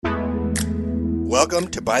Welcome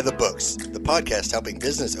to By the Books, the podcast helping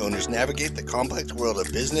business owners navigate the complex world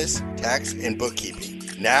of business, tax, and bookkeeping.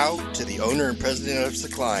 Now, to the owner and president of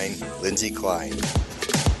Sakline, Lindsay Klein.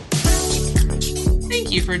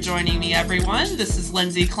 Thank you for joining me, everyone. This is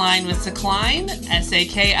Lindsay Klein with Sakline,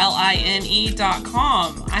 SAKLINE.com.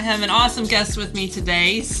 I have an awesome guest with me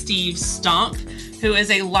today, Steve Stump, who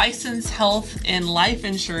is a licensed health and life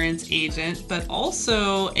insurance agent, but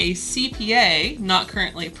also a CPA, not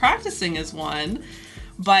currently practicing as one.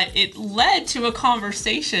 But it led to a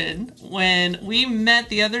conversation when we met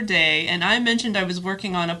the other day, and I mentioned I was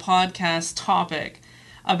working on a podcast topic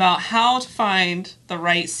about how to find the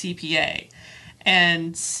right CPA.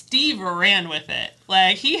 And Steve ran with it.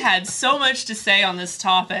 Like, he had so much to say on this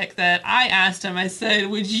topic that I asked him, I said,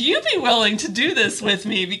 would you be willing to do this with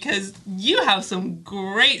me? Because you have some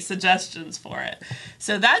great suggestions for it.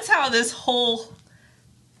 So that's how this whole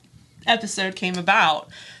episode came about.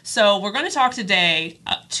 So we're going to talk today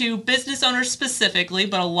to business owners specifically,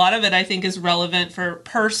 but a lot of it I think is relevant for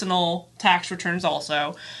personal tax returns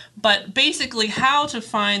also. But basically how to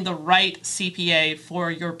find the right CPA for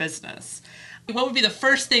your business. What would be the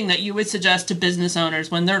first thing that you would suggest to business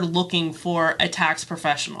owners when they're looking for a tax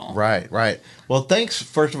professional? Right. Well, thanks,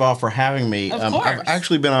 first of all, for having me. Of course. I've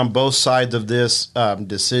actually been on both sides of this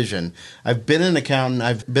decision. I've been an accountant.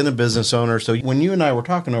 I've been a business owner. So when you and I were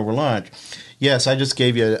talking over lunch, yes, I just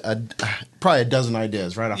gave you probably a dozen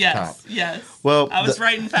ideas right off the top. Yes. Well, I was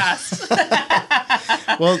writing fast.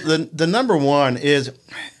 Well, the number one is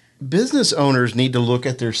business owners need to look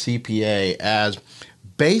at their CPA as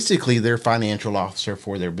basically their financial officer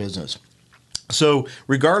for their business. So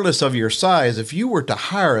regardless of your size, if you were to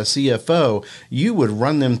hire a CFO, you would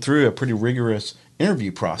run them through a pretty rigorous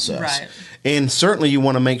interview process. Right. And certainly you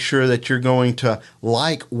want to make sure that you're going to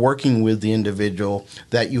like working with the individual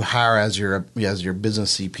that you hire as your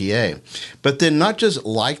business CPA. But then not just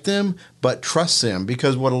like them, but trust them.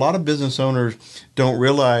 Because what a lot of business owners don't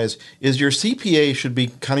realize is your CPA should be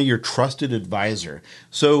kind of your trusted advisor.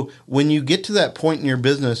 So when you get to that point in your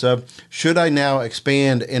business of, should I now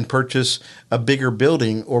expand and purchase a bigger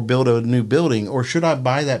building or build a new building, or should I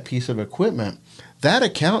buy that piece of equipment, that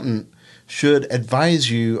accountant should advise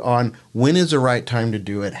you on when is the right time to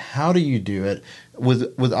do it, how do you do it.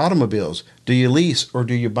 With automobiles, do you lease or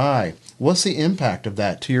do you buy? What's the impact of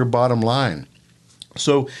that to your bottom line?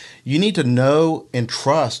 So you need to know and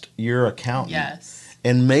trust your accountant. Yes.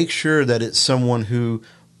 And make sure that it's someone who,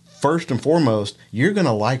 first and foremost, you're going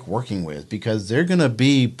to like working with, because they're going to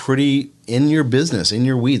be pretty in your business, in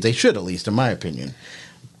your weeds. They should, at least, in my opinion,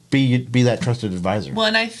 be that trusted advisor. Well,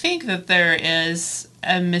 and I think that there is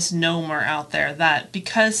a misnomer out there that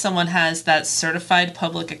because someone has that certified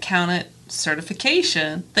public accountant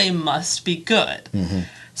certification, they must be good. Mm-hmm.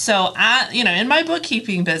 So, in my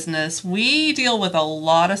bookkeeping business, we deal with a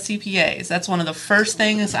lot of CPAs. That's one of the first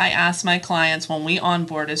things I ask my clients when we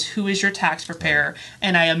onboard is, who is your tax preparer?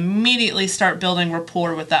 And I immediately start building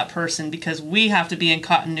rapport with that person because we have to be in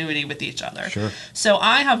continuity with each other. Sure. So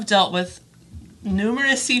I have dealt with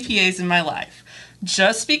numerous CPAs in my life.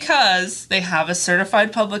 Just because they have a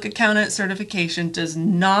certified public accountant certification does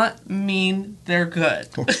not mean they're good.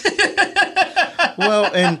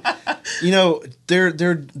 Well, and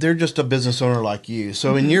they're just a business owner like you.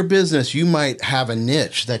 So in your business, you might have a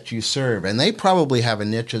niche that you serve, and they probably have a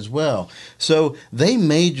niche as well. So they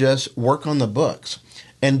may just work on the books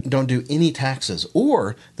and don't do any taxes,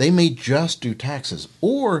 or they may just do taxes,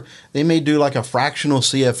 or they may do like a fractional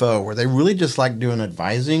CFO where they really just like doing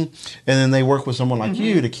advising, and then they work with someone like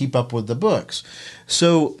you to keep up with the books.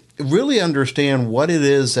 So really understand what it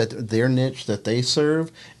is that their niche that they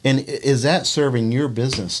serve, and is that serving your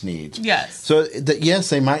business needs? Yes. So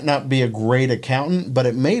yes, they might not be a great accountant, but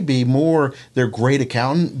it may be more they're great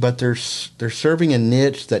accountant, but they're serving a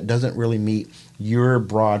niche that doesn't really meet your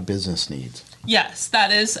broad business needs. Yes,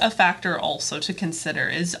 that is a factor also to consider,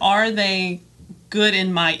 is are they good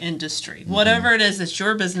in my industry? Whatever it is that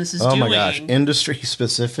your business is doing. Oh my gosh, industry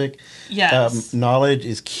specific yes. Knowledge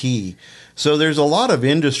is key. So there's a lot of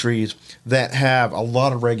industries that have a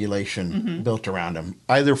lot of regulation built around them,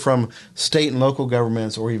 either from state and local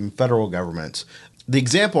governments or even federal governments. The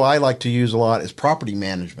example I like to use a lot is property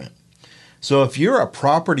management. So if you're a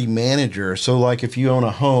property manager, so like if you own a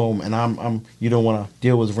home and you don't want to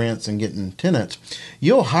deal with rents and getting tenants,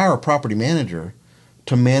 you'll hire a property manager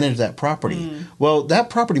to manage that property. Well, that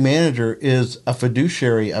property manager is a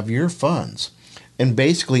fiduciary of your funds and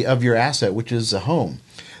basically of your asset, which is the home.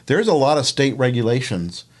 There's a lot of state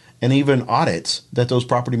regulations and even audits that those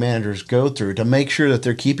property managers go through to make sure that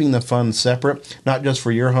they're keeping the funds separate, not just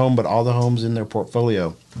for your home, but all the homes in their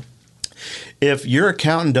portfolio. If your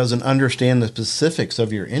accountant doesn't understand the specifics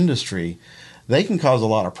of your industry, they can cause a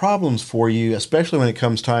lot of problems for you, especially when it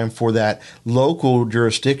comes time for that local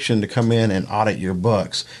jurisdiction to come in and audit your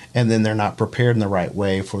books, and then they're not prepared in the right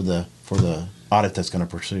way for the audit that's going to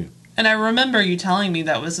pursue. And I remember you telling me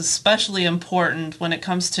that was especially important when it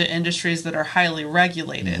comes to industries that are highly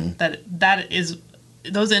regulated.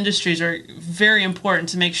 Those industries are very important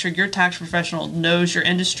to make sure your tax professional knows your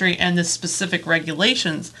industry and the specific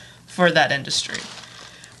regulations for that industry,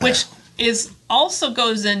 which is also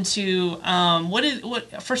goes into what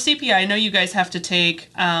for CPA. I know you guys have to take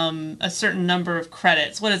a certain number of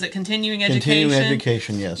credits. What is it? Continuing education. Continuing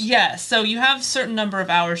education, yes. Yes. So you have a certain number of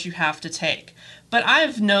hours you have to take. But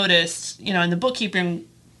I've noticed, in the bookkeeping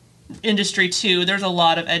industry too, there's a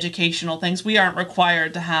lot of educational things. We aren't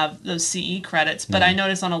required to have those CE credits, but I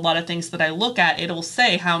notice on a lot of things that I look at, it'll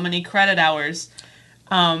say how many credit hours,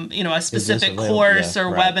 a specific course or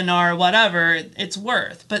webinar, whatever, it's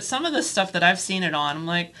worth. But some of the stuff that I've seen it on, I'm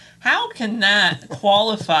like, how can that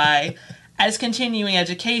qualify as continuing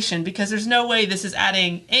education? Because there's no way this is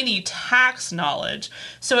adding any tax knowledge.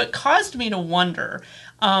 So it caused me to wonder,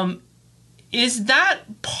 is that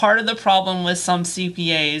part of the problem with some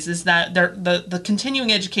CPAs, is that the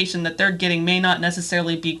continuing education that they're getting may not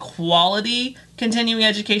necessarily be quality continuing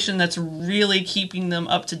education that's really keeping them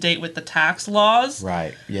up to date with the tax laws?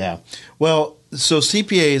 Right, yeah. Well, so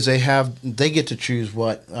CPAs, they get to choose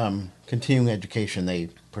what continuing education they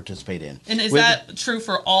participate in. And is that true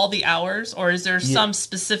for all the hours, or is there some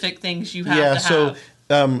specific things you have to have? So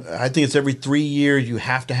I think it's every 3 years you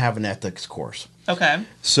have to have an ethics course. Okay.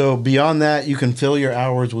 So beyond that, you can fill your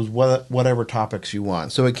hours with whatever topics you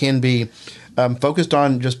want. So it can be focused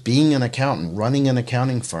on just being an accountant, running an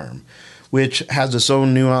accounting firm, which has its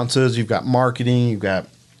own nuances. You've got marketing, you've got,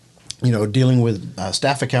 dealing with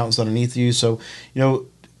staff accountants underneath you. So,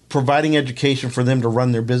 providing education for them to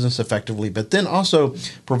run their business effectively, but then also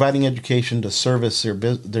providing education to service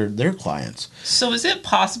their clients. So is it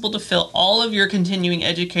possible to fill all of your continuing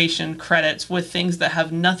education credits with things that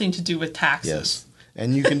have nothing to do with taxes? Yes.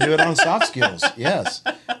 And you can do it on soft skills. Yes,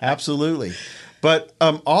 absolutely. But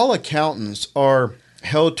all accountants are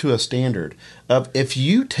held to a standard of, if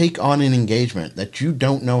you take on an engagement that you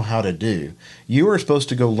don't know how to do, you are supposed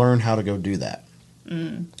to go learn how to go do that.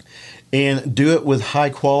 And do it with high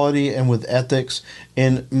quality and with ethics,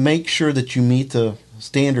 and make sure that you meet the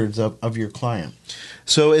standards of your client.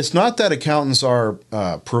 So it's not that accountants are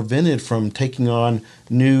prevented from taking on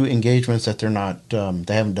new engagements that they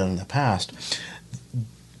haven't done in the past.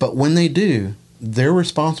 But when they do, they're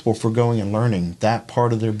responsible for going and learning that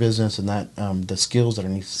part of their business and that the skills that are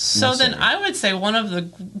necessary. So then I would say one of the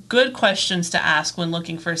good questions to ask when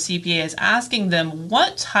looking for a CPA is asking them,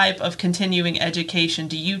 what type of continuing education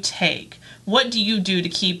do you take? What do you do to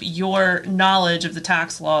keep your knowledge of the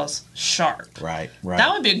tax laws sharp? Right.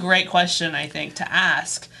 That would be a great question, I think, to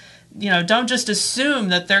ask. Don't just assume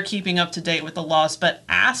that they're keeping up to date with the laws, but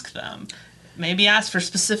ask them. Maybe ask for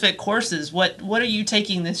specific courses. What are you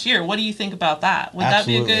taking this year? What do you think about that? Would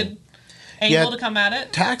Absolutely. that be a good angle to come at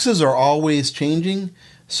it? Taxes are always changing.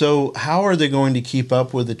 So how are they going to keep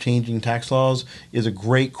up with the changing tax laws is a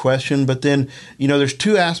great question. But then, there's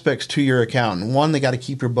two aspects to your accountant. One, they got to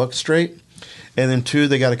keep your books straight. And then two,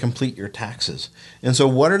 they got to complete your taxes. And so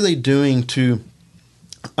what are they doing to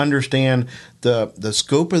understand the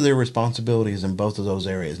scope of their responsibilities in both of those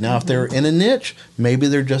areas? Now, if they're in a niche, maybe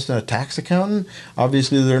they're just a tax accountant.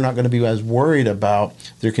 Obviously, they're not going to be as worried about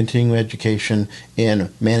their continuing education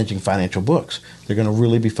in managing financial books. They're going to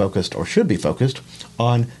really be focused, or should be focused,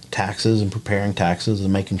 on taxes and preparing taxes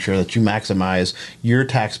and making sure that you maximize your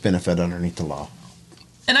tax benefit underneath the law.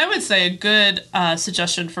 And I would say a good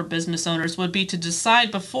suggestion for business owners would be to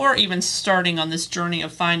decide before even starting on this journey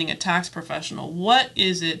of finding a tax professional,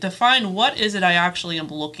 define what is it I actually am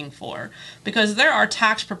looking for. Because there are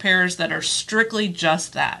tax preparers that are strictly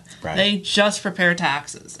just that. Right. They just prepare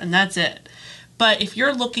taxes, and that's it. But if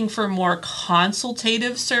you're looking for more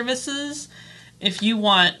consultative services, if you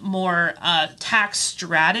want more tax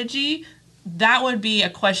strategy, that would be a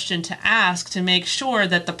question to ask to make sure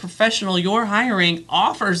that the professional you're hiring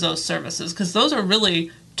offers those services, because those are really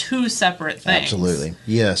two separate things. Absolutely.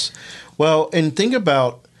 Yes. Well, and think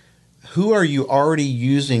about, who are you already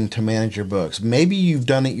using to manage your books? Maybe you've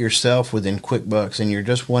done it yourself within QuickBooks and you're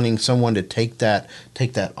just wanting someone to take that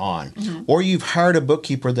on. Mm-hmm. Or you've hired a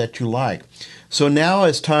bookkeeper that you like. So now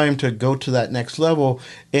it's time to go to that next level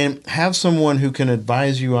and have someone who can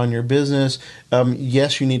advise you on your business.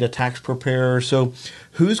 Yes, you need a tax preparer. So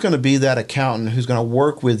who's going to be that accountant who's going to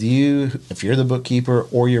work with you if you're the bookkeeper,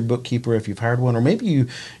 or your bookkeeper if you've hired one, or maybe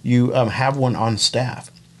you have one on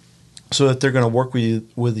staff. so that they're going to work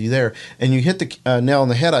with you there. And you hit the nail on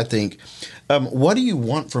the head, I think. What do you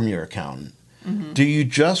want from your accountant? Mm-hmm. Do you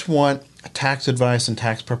just want tax advice and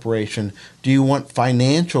tax preparation? Do you want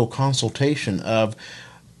financial consultation of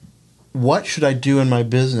what should I do in my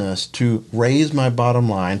business to raise my bottom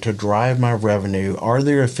line, to drive my revenue? Are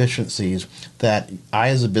there efficiencies that I,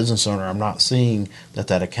 as a business owner, I'm not seeing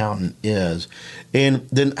that accountant is? And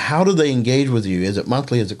then how do they engage with you? Is it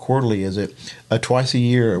monthly? Is it quarterly? Is it twice a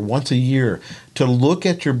year, once a year? To look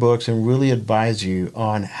at your books and really advise you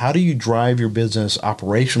on how do you drive your business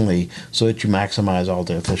operationally so that you maximize all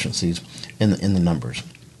the efficiencies in the numbers.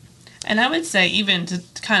 And I would say, even to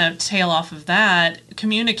kind of tail off of that,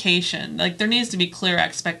 communication. Like, there needs to be clear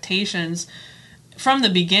expectations from the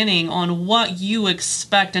beginning on what you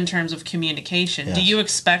expect in terms of communication. Yes. Do you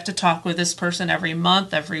expect to talk with this person every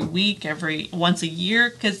month, every week, once a year?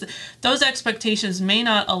 Because those expectations may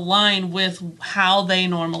not align with how they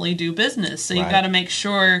normally do business. So you've got to make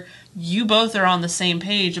sure you both are on the same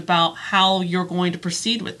page about how you're going to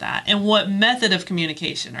proceed with that. And what method of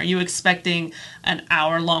communication? Are you expecting an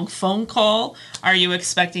hour-long phone call? Are you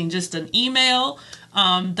expecting just an email?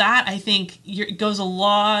 That, I think, goes a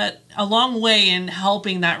long way in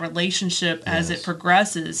helping that relationship as it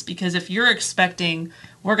progresses. Because if you're expecting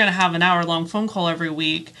we're going to have an hour-long phone call every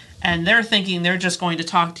week, and they're thinking they're just going to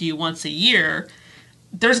talk to you once a year,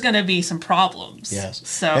 there's going to be some problems. Yes.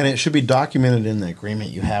 So, and it should be documented in the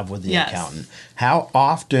agreement you have with the accountant. How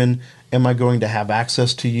often am I going to have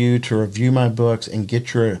access to you to review my books and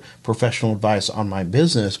get your professional advice on my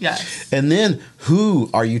business? Yes. And then who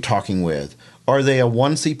are you talking with? Are they a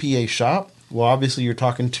one CPA shop? Well, obviously you're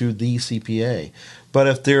talking to the CPA. But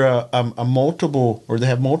if they're a multiple, or they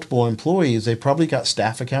have multiple employees, they probably got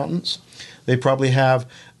staff accountants. They probably have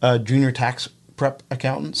junior tax prep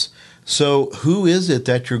accountants. So who is it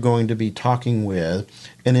that you're going to be talking with,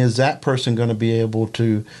 and is that person going to be able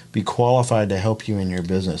to be qualified to help you in your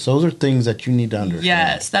business? Those are things that you need to understand.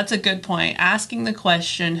 Yes, that's a good point. Asking the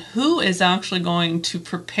question, who is actually going to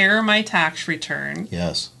prepare my tax return?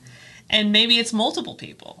 Yes. And maybe it's multiple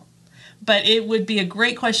people. But it would be a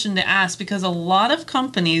great question to ask, because a lot of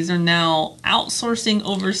companies are now outsourcing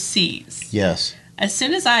overseas. Yes. As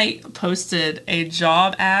soon as I posted a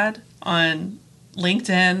job ad on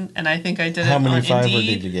LinkedIn, and I think I did it on Indeed. How many Fiverr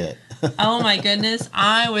did you get? Oh my goodness,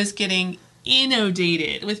 I was getting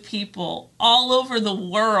inundated with people all over the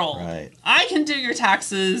world. Right. I can do your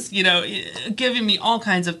taxes, giving me all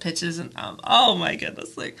kinds of pitches, and oh my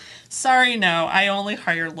goodness, like, sorry, no, I only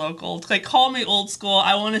hire local. Like, call me old school.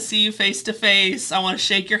 I want to see you face to face. I want to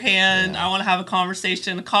shake your hand. I want to have a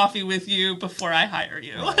conversation, a coffee with you before I hire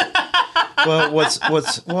you. Right.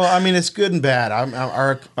 Well, I mean, it's good and bad.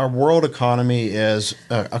 Our world economy is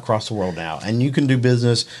across the world now, and you can do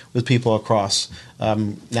business with people across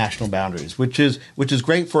national boundaries, which is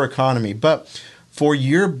great for economy. But for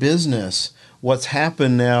your business, what's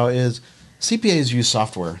happened now is CPAs use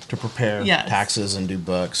software to prepare taxes and do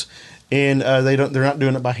books, and they're not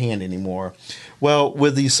doing it by hand anymore. Well,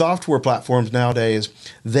 with these software platforms nowadays,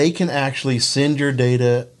 they can actually send your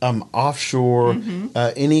data offshore,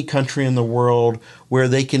 any country in the world, where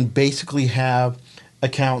they can basically have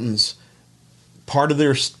accountants, part of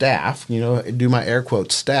their staff, do my air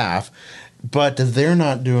quotes, staff, but they're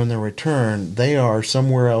not doing the return. They are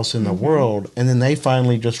somewhere else in the world, and then they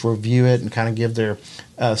finally just review it and kind of give their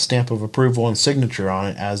stamp of approval and signature on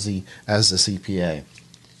it as the CPA.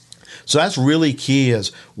 So that's really key, is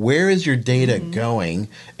where is your data going,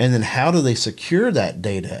 and then how do they secure that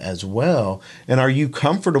data as well? And are you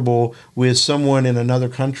comfortable with someone in another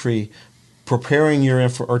country preparing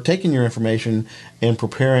or taking your information and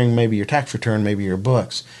preparing maybe your tax return, maybe your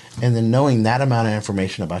books, and then knowing that amount of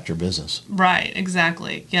information about your business? Right,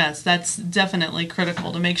 exactly. Yes, that's definitely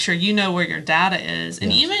critical to make sure you know where your data is.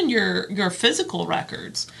 And even your physical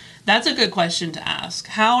records. That's a good question to ask.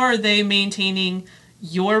 How are they maintaining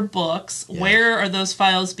your books? Where are those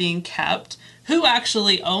files being kept? Who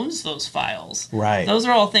actually owns those files? Right. Those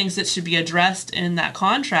are all things that should be addressed in that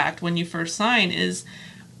contract when you first sign. Is,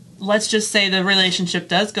 let's just say the relationship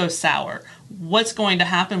does go sour. What's going to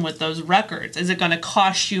happen with those records? Is it going to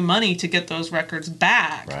cost you money to get those records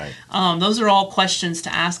back? Right. Those are all questions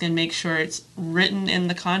to ask and make sure it's written in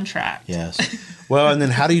the contract. Yes. Well, and then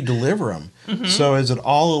how do you deliver them? So is it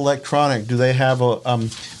all electronic? Do they have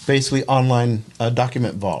basically online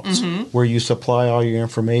document vaults where you supply all your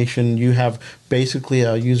information? You have basically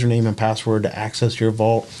a username and password to access your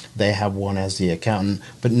vault. They have one as the accountant,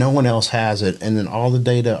 but no one else has it. And then all the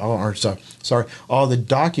data, all the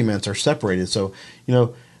documents are separated. So,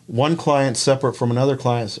 one client separate from another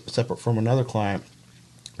client,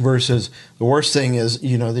 Versus the worst thing is,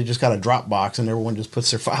 they just got a Dropbox and everyone just puts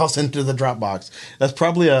their files into the Dropbox. That's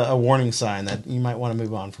probably a warning sign that you might want to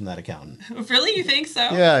move on from that accountant. Really? You think so?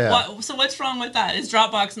 Yeah. So what's wrong with that? Is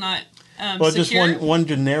Dropbox not well, secure? just one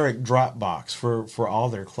generic Dropbox for all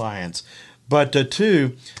their clients. But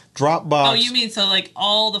two, Dropbox. Oh, you mean so like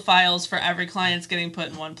all the files for every client's getting put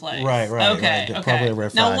in one place? Right. Okay. Probably a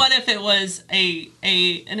red Now, flag. what if it was an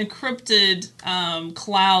encrypted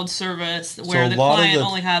cloud service where the client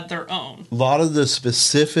only had their own? A lot of the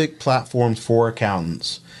specific platforms for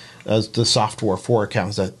accountants, as the software for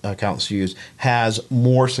accountants that accountants use, has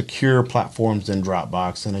more secure platforms than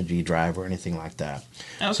Dropbox and a G Drive or anything like that.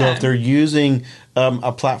 Okay. So if they're using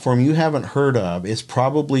a platform you haven't heard of, it's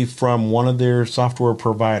probably from one of their software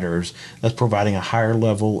providers that's providing a higher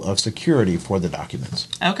level of security for the documents.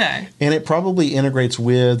 Okay. And it probably integrates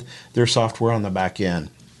with their software on the back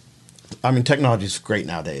end. I mean, technology is great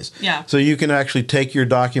nowadays. Yeah. So you can actually take your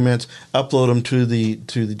documents, upload them to the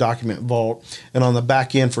document vault, and on the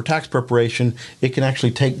back end for tax preparation, it can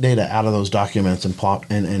actually take data out of those documents and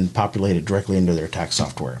populate it directly into their tax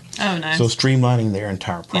software. Oh, nice. So streamlining their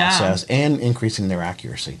entire process and increasing their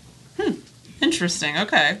accuracy. Interesting.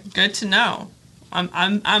 Okay. Good to know.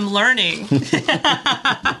 I'm learning.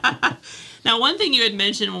 Now, one thing you had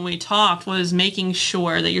mentioned when we talked was making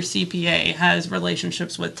sure that your CPA has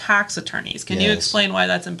relationships with tax attorneys. Can you explain why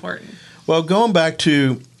that's important? Well, going back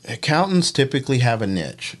to accountants typically have a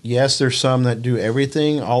niche. Yes, there's some that do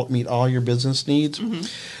everything, meet all your business needs,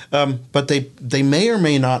 but they may or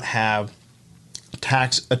may not have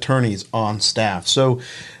tax attorneys on staff. So,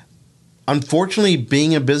 unfortunately,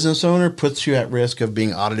 being a business owner puts you at risk of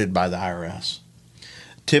being audited by the IRS.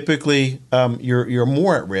 Typically, you're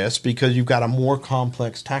more at risk because you've got a more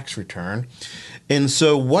complex tax return. And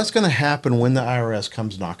so what's going to happen when the IRS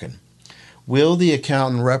comes knocking? Will the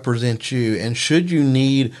accountant represent you? And should you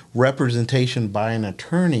need representation by an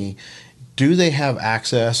attorney, do they have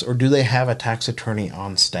access or do they have a tax attorney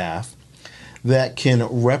on staff that can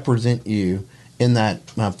represent you in that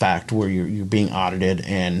fact where you're being audited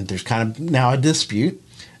and there's kind of now a dispute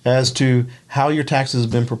as to how your taxes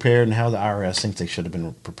have been prepared and how the IRS thinks they should have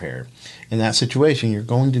been prepared. In that situation, you're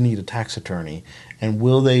going to need a tax attorney. And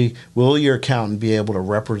will your accountant be able to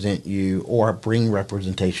represent you or bring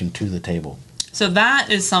representation to the table? So that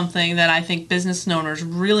is something that I think business owners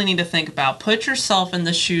really need to think about. Put yourself in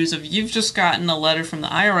the shoes of you've just gotten a letter from the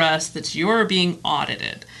IRS that you're being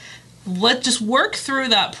audited. Let's just work through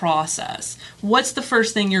that process. What's the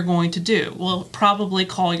first thing you're going to do? Well, probably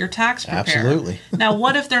call your tax preparer. Absolutely. Now,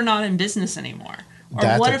 what if they're not in business anymore? Or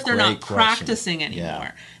That's what a if they're great not question. practicing anymore?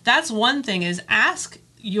 Yeah. That's one thing, is ask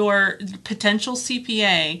your potential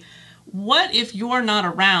CPA, what if you're not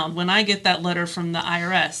around when I get that letter from the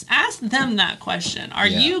IRS? Ask them that question. Are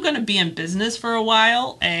you going to be in business for a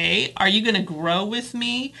while? Are you going to grow with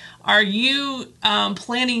me? Are you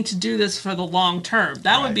planning to do this for the long term?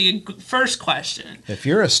 That would be a first question. If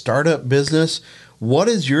you're a startup business, what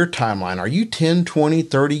is your timeline? Are you 10, 20,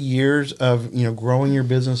 30 years of growing your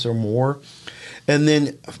business or more? And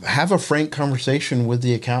then have a frank conversation with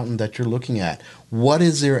the accountant that you're looking at. What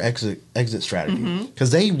is their exit strategy?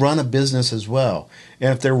 Because they run a business as well.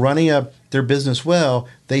 And if they're running their business well,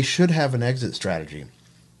 they should have an exit strategy.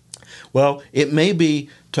 Well, it may be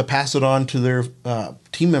to pass it on to their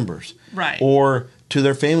team members. Right. Or to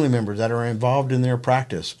their family members that are involved in their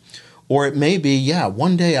practice. Or it may be,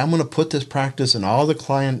 one day I'm going to put this practice and all the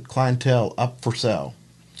clientele up for sale.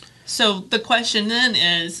 So the question then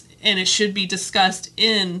is, and it should be discussed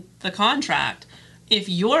in the contract, if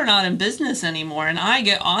you're not in business anymore and I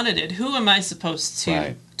get audited, who am I supposed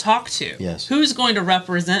to talk to? Yes. Who's going to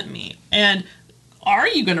represent me? And are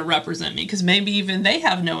you going to represent me? Because maybe even they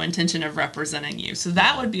have no intention of representing you. So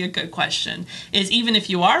that would be a good question, is even if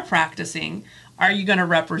you are practicing, are you going to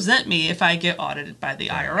represent me if I get audited by the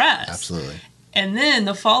IRS? Absolutely. And then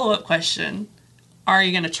the follow-up question, are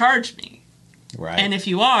you going to charge me? Right. And if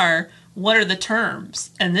you are, what are the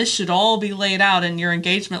terms? And this should all be laid out in your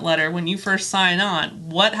engagement letter when you first sign on.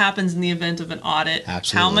 What happens in the event of an audit?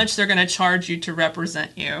 Absolutely. How much they're going to charge you to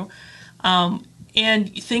represent you?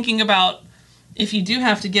 And thinking about if you do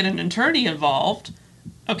have to get an attorney involved,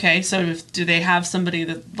 okay, so do they have somebody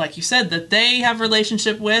that, like you said, that they have a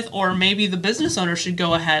relationship with, or maybe the business owner should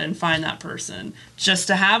go ahead and find that person just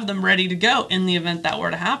to have them ready to go in the event that were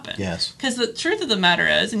to happen. Yes. Because the truth of the matter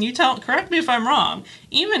is, and correct me if I'm wrong,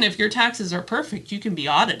 even if your taxes are perfect, you can be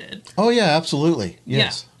audited. Oh, yeah, absolutely.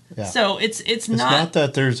 Yes. Yeah. So it's not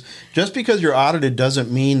that there's, just because you're audited doesn't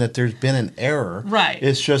mean that there's been an error. Right.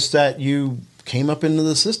 It's just that you came up into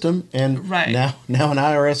the system and now an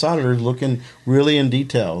IRS auditor is looking really in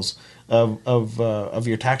details of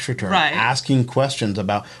your tax return, Right. asking questions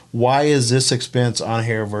about why is this expense on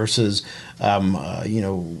here versus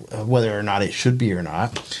whether or not it should be or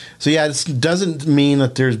not. So yeah, it doesn't mean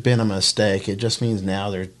that there's been a mistake. It just means now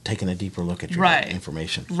they're taking a deeper look at your Right.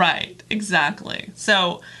 information. Right, exactly.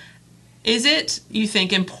 So is it, you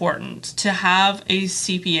think, important to have a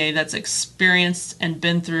CPA that's experienced and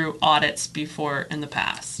been through audits before in the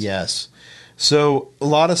past? Yes. So a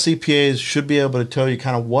lot of CPAs should be able to tell you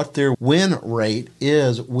kind of what their win rate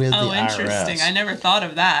is with the IRS. Oh, interesting. I never thought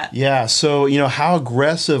of that. Yeah. So, how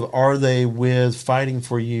aggressive are they with fighting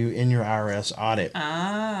for you in your IRS audit?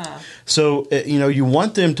 Ah. So, you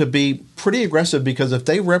want them to be pretty aggressive, because if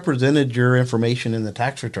they represented your information in the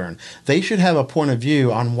tax return, they should have a point of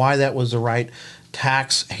view on why that was the right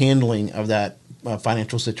tax handling of that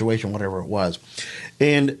financial situation, whatever it was.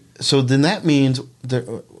 And so then that means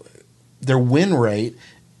their win rate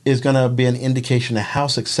is going to be an indication of how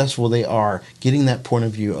successful they are getting that point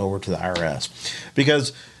of view over to the IRS.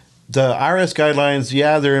 Because the IRS guidelines,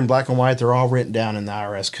 yeah, they're in black and white. They're all written down in the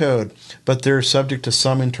IRS code, but they're subject to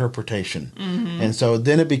some interpretation. Mm-hmm. And so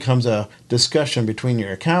then it becomes a discussion between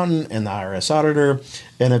your accountant and the IRS auditor.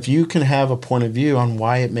 And if you can have a point of view on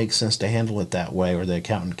why it makes sense to handle it that way, or the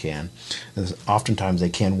accountant can, oftentimes they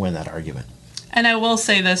can win that argument. And I will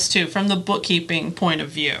say this too, from the bookkeeping point of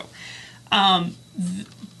view.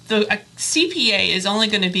 The CPA is only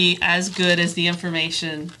going to be as good as the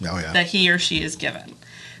information that he or she is given.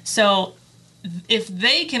 So if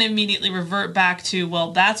they can immediately revert back to,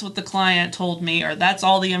 well, that's what the client told me, or that's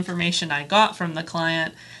all the information I got from the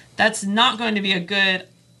client, that's not going to be a good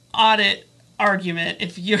audit argument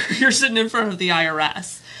if you're sitting in front of the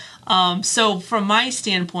IRS. So from my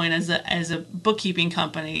standpoint as a bookkeeping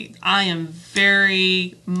company, I am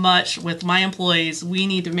very much with my employees. We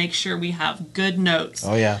need to make sure we have good notes.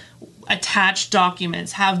 Oh, yeah. Attached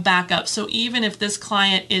documents, have backups. So even if this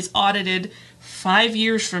client is audited 5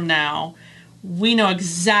 years from now, we know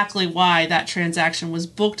exactly why that transaction was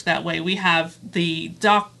booked that way. We have the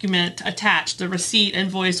document attached, the receipt,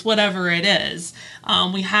 invoice, whatever it is.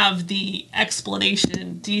 We have the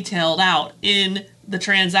explanation detailed out in the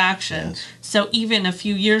transaction. Yes. So even a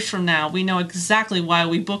few years from now, we know exactly why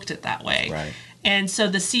we booked it that way. Right. And so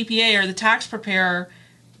the CPA or the tax preparer,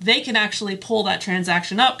 they can actually pull that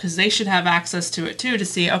transaction up, because they should have access to it too, to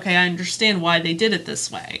see, okay, I understand why they did it this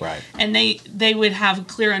way. Right. And they would have a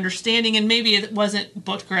clear understanding, and maybe it wasn't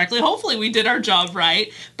booked correctly. Hopefully we did our job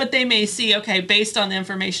right, but they may see, okay, based on the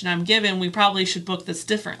information I'm given, we probably should book this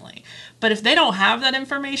differently. But if they don't have that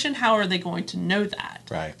information, how are they going to know that?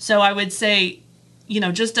 Right. So I would say,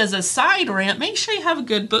 just as a side rant, make sure you have a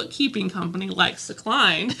good bookkeeping company like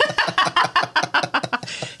Secline.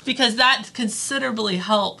 Because that considerably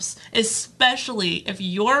helps, especially if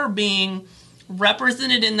you're being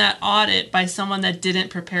represented in that audit by someone that didn't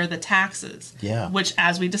prepare the taxes. Yeah. Which,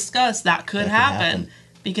 as we discussed, that could happen.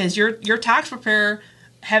 Because your tax preparer,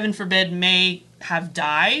 heaven forbid, may have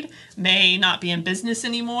died, may not be in business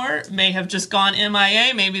anymore, may have just gone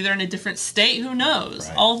MIA, maybe they're in a different state, who knows?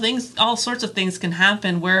 Right. All sorts of things can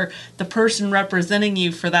happen where the person representing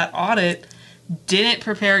you for that audit didn't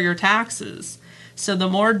prepare your taxes. So the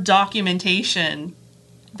more documentation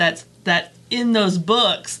that in those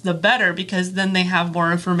books, the better, because then they have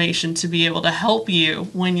more information to be able to help you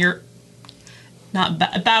when you're not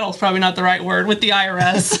battle's probably not the right word with the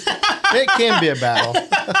IRS. It can be a battle.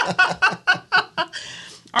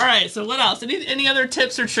 All right. So what else? Any other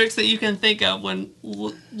tips or tricks that you can think of when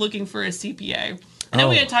looking for a CPA? I know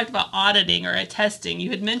we had talked about auditing or attesting.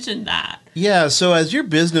 You had mentioned that. Yeah, so as your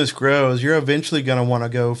business grows, you're eventually going to want to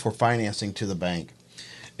go for financing to the bank.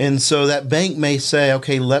 And so that bank may say,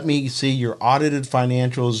 okay, let me see your audited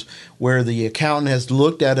financials where the accountant has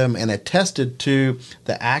looked at them and attested to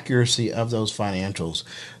the accuracy of those financials.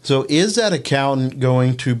 So is that accountant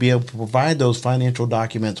going to be able to provide those financial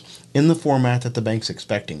documents in the format that the bank's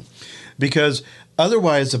expecting? Because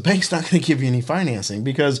otherwise, the bank's not going to give you any financing,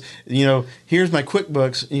 because, here's my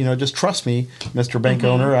QuickBooks, just trust me, Mr. Bank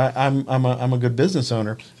owner, I'm a good business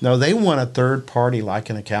owner. No, they want a third party like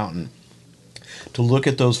an accountant to look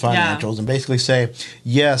at those financials and basically say,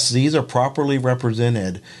 yes, these are properly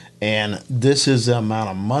represented, and this is the amount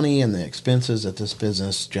of money and the expenses that this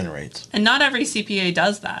business generates. And not every CPA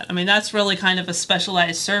does that. I mean, that's really kind of a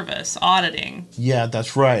specialized service, auditing. Yeah,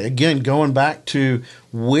 that's right. Again, going back to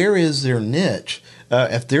where is their niche?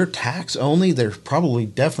 If they're tax only, they're probably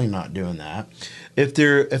definitely not doing that. If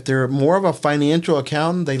they're more of a financial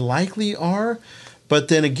accountant, they likely are. But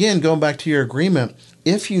then again, going back to your agreement,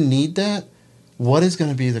 if you need that, what is going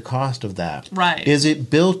to be the cost of that? Right. Is it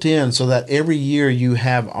built in so that every year you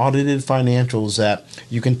have audited financials that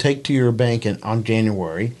you can take to your bank on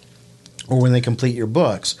January or when they complete your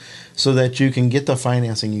books so that you can get the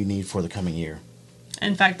financing you need for the coming year?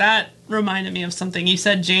 In fact, that reminded me of something. You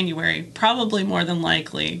said January. Probably more than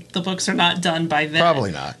likely, the books are not done by then.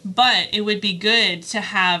 Probably not. But it would be good to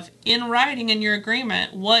have in writing in your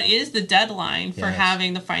agreement what is the deadline for Yes.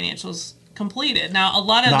 having the financials completed. Now, a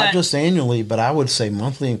lot of Not that... just annually, but I would say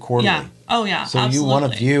monthly and quarterly. Yeah. Oh, yeah. So absolutely. you want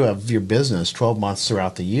a view of your business 12 months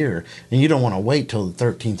throughout the year, and you don't want to wait till the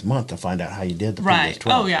 13th month to find out how you did the previous Right.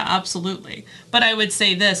 12. Oh, yeah, absolutely. But I would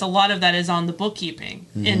say this, a lot of that is on the bookkeeping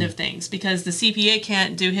end of things, because the CPA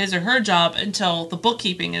can't do his or her job until the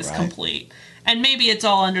bookkeeping is Right. complete. And maybe it's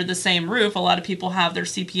all under the same roof. A lot of people have their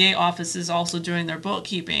CPA offices also doing their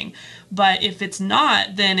bookkeeping. But if it's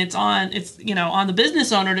not, then it's on the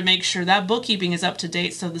business owner to make sure that bookkeeping is up to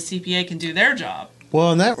date so the CPA can do their job.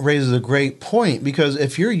 Well, and that raises a great point, because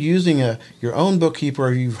if you're using your own bookkeeper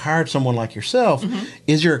or you've hired someone like yourself,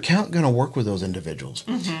 is your account going to work with those individuals?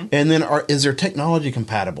 And then is their technology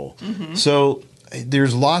compatible? So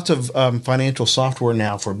there's lots of financial software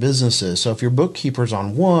now for businesses. So if your bookkeeper's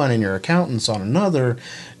on one and your accountant's on another,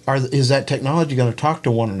 is that technology going to talk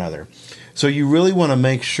to one another? So you really want to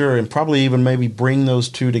make sure, and probably even maybe bring those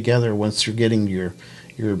two together once you're getting your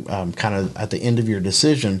kind of at the end of your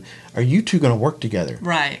decision. Are you two going to work together?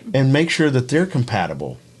 Right. And make sure that they're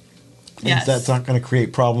compatible. Yes. That's not going to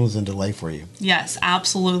create problems and delay for you. Yes,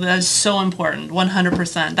 absolutely. That is so important,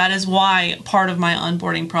 100%. That is why part of my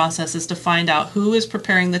onboarding process is to find out who is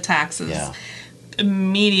preparing the taxes. Yeah.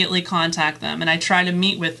 Immediately contact them, and I try to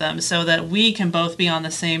meet with them so that we can both be on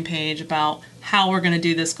the same page about how we're going to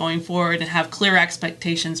do this going forward and have clear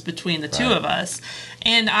expectations between the two of us.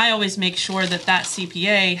 And I always make sure that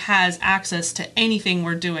CPA has access to anything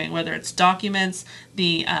we're doing, whether it's documents,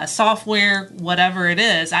 the software, whatever it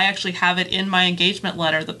is. I actually have it in my engagement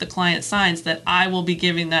letter that the client signs that I will be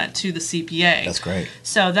giving that to the CPA. That's great.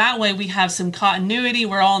 So that way we have some continuity.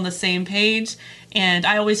 We're all on the same page. And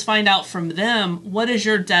I always find out from them, what is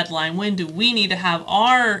your deadline? When do we need to have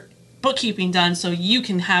our bookkeeping done so you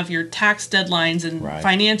can have your tax deadlines and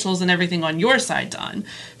financials and everything on your side done?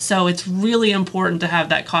 So it's really important to have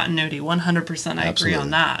that continuity. 100% I agree on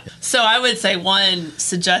that. So I would say one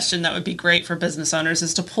suggestion that would be great for business owners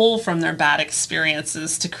is to pull from their bad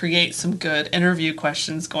experiences to create some good interview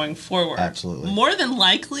questions going forward. Absolutely. More than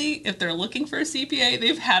likely, if they're looking for a CPA,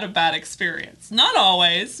 they've had a bad experience. Not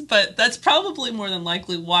always, but that's probably more than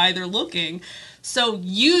likely why they're looking. So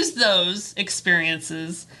use those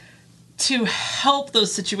experiences to help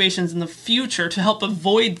those situations in the future, to help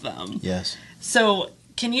avoid them. Yes. So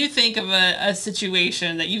can you think of a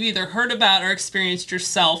situation that you've either heard about or experienced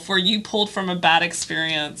yourself where you pulled from a bad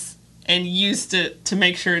experience and used it to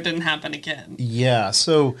make sure it didn't happen again? Yeah.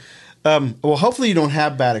 So, well, hopefully you don't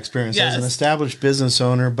have bad experience as an established business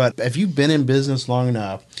owner, but if you've been in business long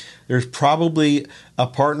enough, there's probably a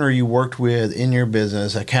partner you worked with in your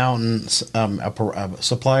business, accountants, a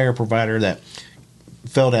supplier, provider that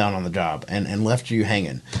fell down on the job and left you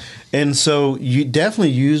hanging. And so you definitely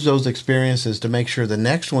use those experiences to make sure the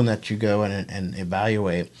next one that you go and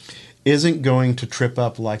evaluate isn't going to trip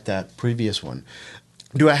up like that previous one.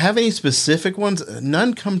 Do I have any specific ones?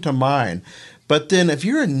 None come to mind. But then if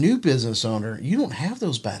you're a new business owner, you don't have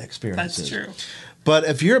those bad experiences. That's true. But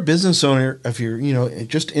if you're a business owner, if you're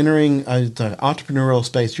just entering the entrepreneurial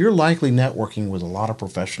space, you're likely networking with a lot of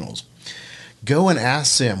professionals. Go and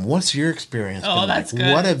ask them, what's your experience been like? That's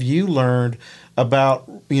good. What have you learned about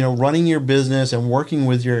running your business and working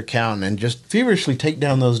with your accountant? And just feverishly take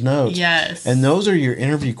down those notes. Yes. And those are your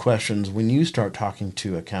interview questions when you start talking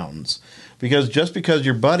to accountants. Because just because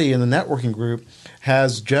your buddy in the networking group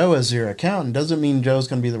has Joe as your accountant doesn't mean Joe's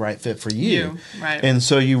going to be the right fit for you. Right. And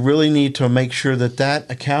so you really need to make sure that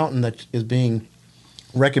accountant that is being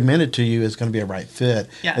recommended to you is going to be a right fit.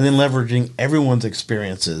 Yes. And then leveraging everyone's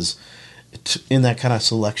experiences in that kind of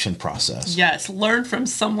selection process. Yes, learn from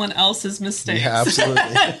someone else's mistakes. Yeah, absolutely.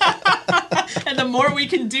 And the more we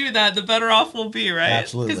can do that, the better off we'll be, right?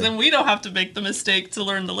 Absolutely. Because then we don't have to make the mistake to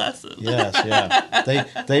learn the lesson. Yes, yeah.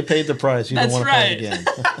 They paid the price. You don't want to pay again.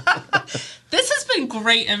 This has been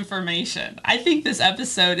great information. I think this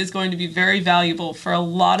episode is going to be very valuable for a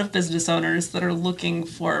lot of business owners that are looking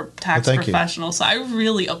for tax professionals. So I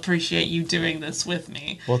really appreciate you doing this with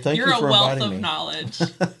me. Well, thank you for You're a wealth inviting of me. knowledge.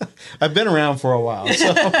 I've been around for a while,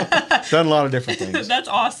 so done a lot of different things. That's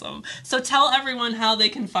awesome. So tell everyone how they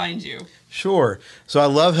can find you. Sure. So I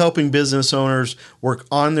love helping business owners work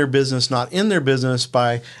on their business, not in their business,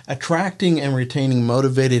 by attracting and retaining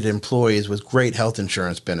motivated employees with great health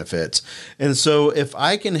insurance benefits. And so if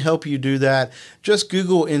I can help you do that, just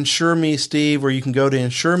Google Insure Me Steve, or you can go to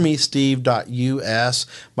insuremesteve.us.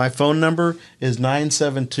 My phone number is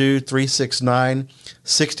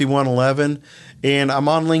 972-369-6111. And I'm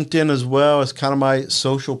on LinkedIn as well. It's kind of my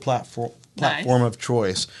social platform of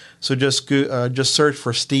choice. So just search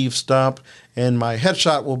for Steve Stump, and my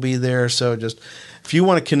headshot will be there. So just if you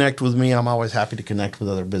want to connect with me, I'm always happy to connect with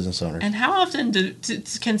other business owners. And how often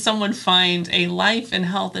can someone find a life and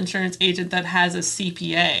health insurance agent that has a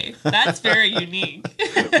CPA? That's very unique.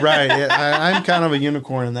 Right. I'm kind of a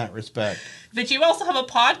unicorn in that respect. But you also have a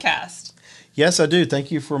podcast. Yes, I do.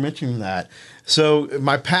 Thank you for mentioning that. So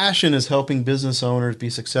my passion is helping business owners be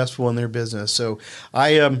successful in their business. So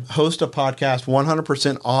I host a podcast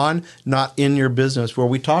 100% on, not in your business, where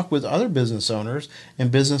we talk with other business owners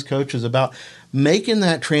and business coaches about making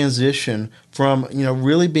that transition from,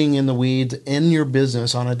 really being in the weeds in your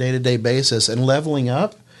business on a day-to-day basis and leveling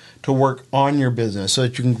up to work on your business so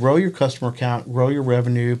that you can grow your customer count, grow your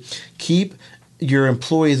revenue, keep your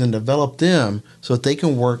employees and develop them so that they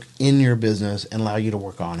can work in your business and allow you to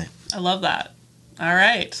work on it. I love that. All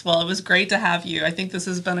right. Well, it was great to have you. I think this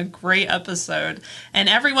has been a great episode. And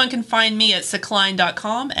everyone can find me at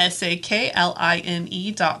sakline.com,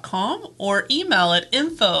 sakline.com, or email at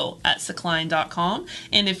info@sakline.com.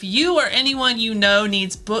 And if you or anyone you know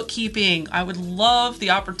needs bookkeeping, I would love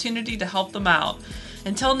the opportunity to help them out.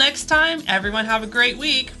 Until next time, everyone have a great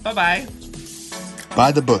week. Bye-bye.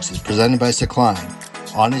 By the Books is presented by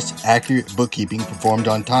Sakline. Honest, accurate bookkeeping performed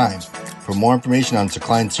on time. For more information on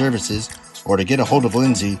Sakline services or to get a hold of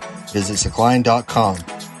Lindsay, visit sakline.com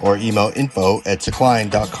or email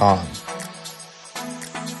info@sakline.com.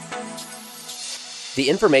 The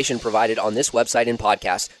information provided on this website and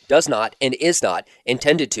podcast does not and is not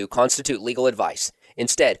intended to constitute legal advice.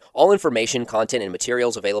 Instead, all information, content, and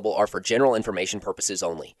materials available are for general information purposes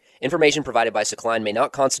only. Information provided by Sakline may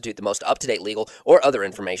not constitute the most up-to-date legal or other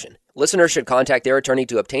information. Listeners should contact their attorney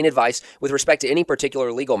to obtain advice with respect to any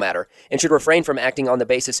particular legal matter and should refrain from acting on the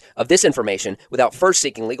basis of this information without first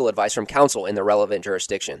seeking legal advice from counsel in the relevant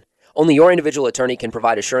jurisdiction. Only your individual attorney can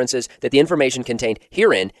provide assurances that the information contained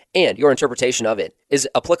herein and your interpretation of it is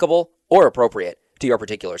applicable or appropriate to your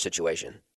particular situation.